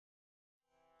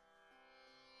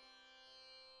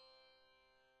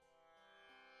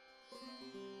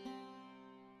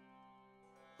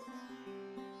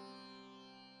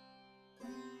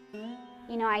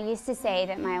You know, I used to say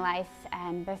that my life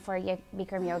before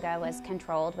Bikram yoga was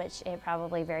controlled, which it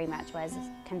probably very much was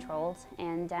controlled.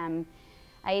 And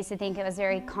I used to think it was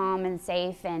very calm and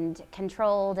safe and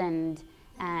controlled and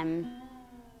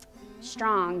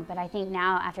strong. But I think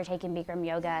now, after taking Bikram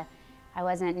yoga, I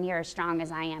wasn't near as strong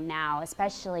as I am now,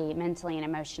 especially mentally and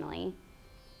emotionally.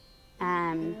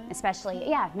 Especially,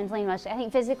 yeah, mentally and emotionally. I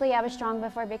think physically I was strong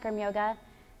before Bikram yoga.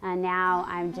 Now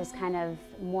I'm just kind of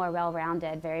more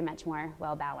well-rounded, very much more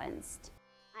well-balanced.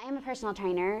 I am a personal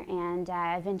trainer, and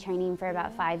I've been training for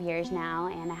about 5 years now,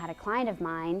 and I had a client of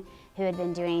mine who had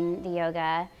been doing the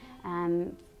yoga.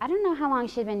 I don't know how long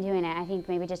she'd been doing it. I think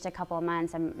maybe just a couple of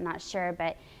months, I'm not sure,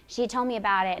 but she told me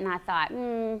about it, and I thought,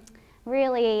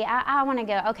 really, I want to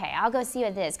go, okay, I'll go see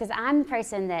what this is, because I'm a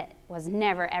person that was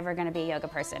never, ever going to be a yoga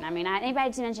person. I mean,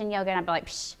 anybody mentioned yoga, and I'd be like,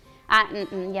 psh,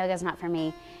 yoga's not for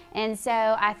me. And so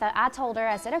I told her,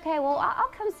 I said, okay, well, I'll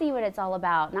come see what it's all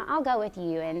about, and I'll go with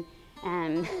you.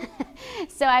 And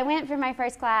so I went for my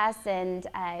first class, and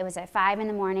it was at 5 in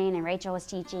the morning, and Rachel was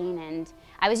teaching, and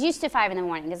I was used to 5 in the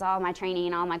morning because all my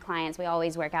training, all my clients, we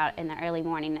always work out in the early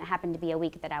morning. It happened to be a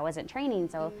week that I wasn't training,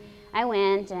 so I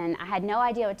went, and I had no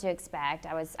idea what to expect.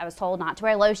 I was told not to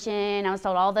wear lotion. I was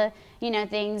told all the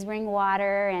things, bring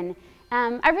water, and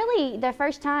I really, the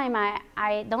first time,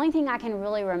 the only thing I can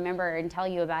really remember and tell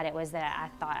you about it was that I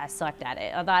thought I sucked at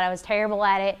it. I thought I was terrible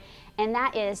at it. And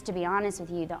that is, to be honest with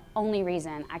you, the only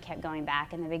reason I kept going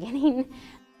back in the beginning.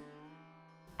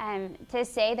 To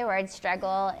say the word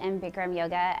struggle and Bikram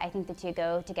yoga, I think the two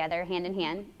go together hand in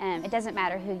hand. It doesn't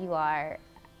matter who you are,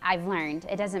 I've learned.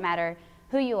 It doesn't matter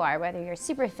who you are, whether you're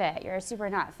super fit, you're super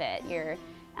not fit, you're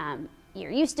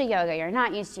used to yoga, you're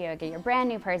not used to yoga, you're a brand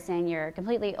new person, you're a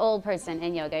completely old person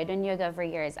in yoga, you've done yoga for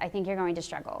years, I think you're going to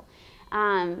struggle.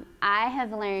 I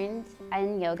have learned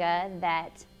in yoga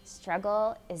that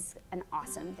struggle is an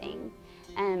awesome thing.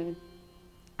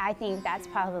 I think that's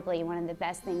probably one of the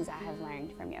best things I have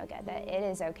learned from yoga, that it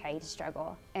is okay to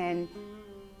struggle. And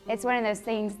it's one of those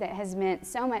things that has meant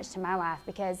so much to my life,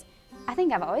 because I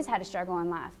think I've always had a struggle in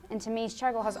life. And to me,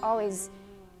 struggle has always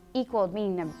equaled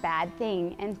being a bad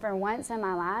thing. And for once in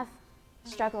my life,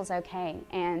 struggle's okay.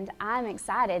 And I'm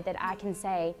excited that I can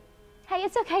say, hey,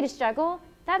 it's okay to struggle.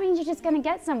 That means you're just gonna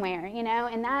get somewhere, you know?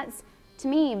 And that's, to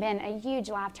me, been a huge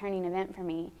life-turning event for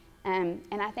me. And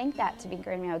I think that to be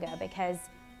Bikram yoga, because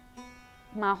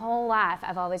my whole life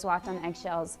I've always walked on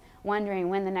eggshells, wondering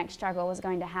when the next struggle was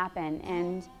going to happen.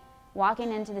 And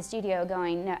walking into the studio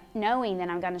knowing that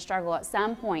I'm gonna struggle at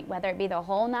some point, whether it be the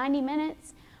whole 90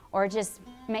 minutes or just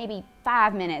maybe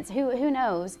 5 minutes, who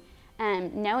knows?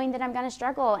 Knowing that I'm gonna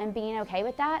struggle and being okay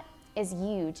with that is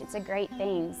huge. It's a great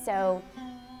thing. So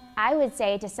I would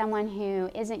say to someone who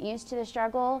isn't used to the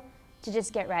struggle to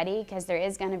just get ready, because there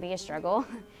is gonna be a struggle.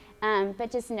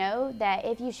 But just know that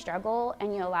if you struggle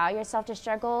and you allow yourself to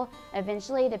struggle,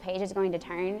 eventually the page is going to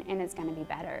turn and it's gonna be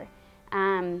better.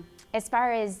 As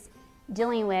far as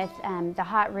dealing with the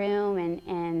hot room,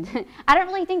 and I don't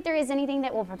really think there is anything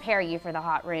that will prepare you for the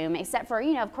hot room, except for,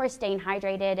 you know, of course, staying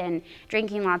hydrated and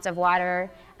drinking lots of water.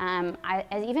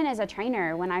 Even as a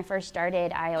trainer, when I first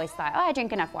started, I always thought, oh, I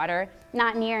drink enough water.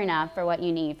 Not near enough for what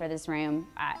you need for this room.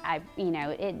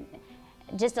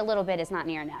 Just a little bit is not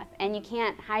near enough. And you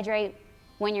can't hydrate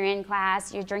when you're in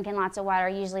class. You're drinking lots of water.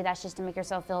 Usually that's just to make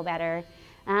yourself feel better.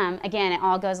 Again, it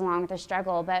all goes along with the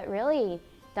struggle, but really,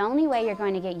 the only way you're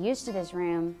going to get used to this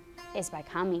room is by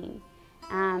coming.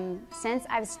 Since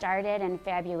I've started in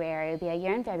February, it would be a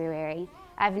year in February,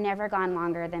 I've never gone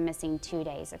longer than missing 2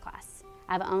 days of class.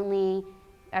 I've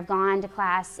gone to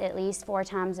class at least 4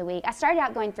 times a week. I started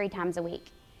out going 3 times a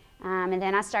week. And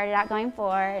then I started out going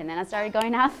 4, and then I started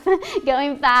going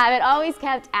 5. It always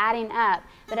kept adding up,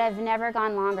 but I've never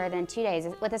gone longer than 2 days,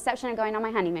 with the exception of going on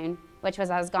my honeymoon, which was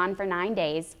I was gone for 9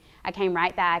 days. I came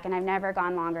right back, and I've never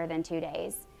gone longer than 2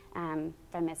 days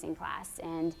from missing class.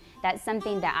 And that's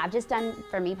something that I've just done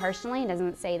for me personally. It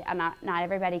doesn't say that not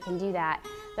everybody can do that,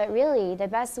 but really the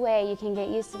best way you can get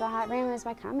used to the hot room is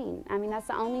by coming. I mean, that's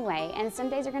the only way. And some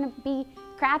days are gonna be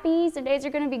crappy, some days are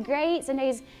gonna be great, some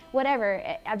days whatever.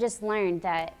 I've just learned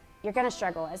that you're gonna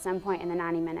struggle at some point in the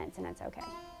 90 minutes, and it's okay.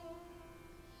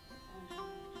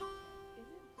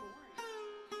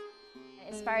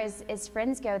 As far as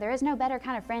friends go, there is no better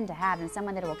kind of friend to have than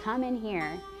someone that will come in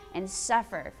here and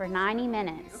suffer for 90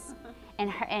 minutes and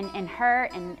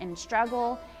hurt and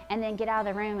struggle, and then get out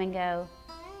of the room and go,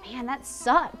 man, that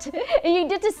sucked. And you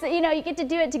get to, you get to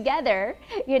do it together,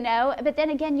 But then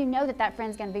again, you know that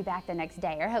friend's going to be back the next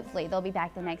day, or hopefully they'll be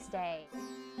back the next day.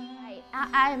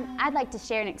 I'd like to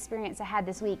share an experience I had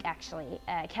this week, actually.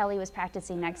 Kelly was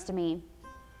practicing next to me,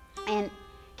 and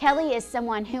Kelly is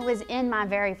someone who was in my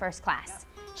very first class.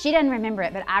 She doesn't remember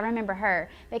it, but I remember her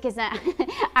because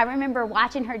I remember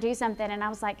watching her do something and I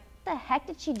was like, the heck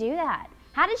did she do that?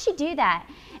 How did she do that?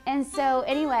 And so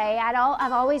anyway,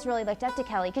 I've always really looked up to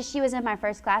Kelly because she was in my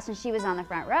first class and she was on the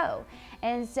front row.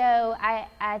 And so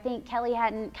I think Kelly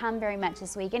hadn't come very much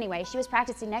this week. Anyway, she was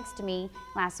practicing next to me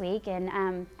last week,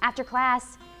 and after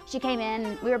class, she came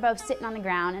in. We were both sitting on the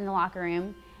ground in the locker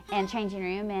room and changing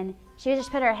room, and she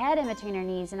just put her head in between her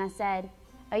knees, and I said,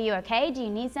 "Are you okay? Do you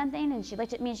need something?" And she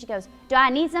looked at me and she goes, "Do I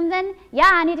need something? Yeah,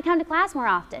 I need to come to class more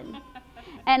often."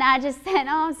 And I just said,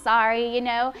 "Oh, I'm sorry, you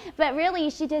know." But really,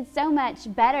 she did so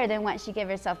much better than what she gave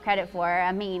herself credit for.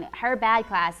 I mean, her bad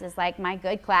class is like my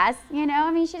good class, you know.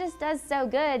 I mean, she just does so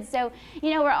good. So,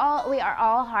 you know, we are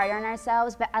all hard on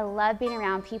ourselves, but I love being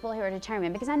around people who are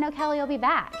determined because I know Kelly will be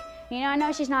back. You know, I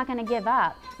know she's not going to give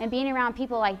up. And being around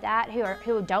people like that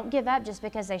who don't give up just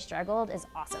because they struggled is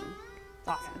awesome. It's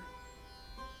awesome.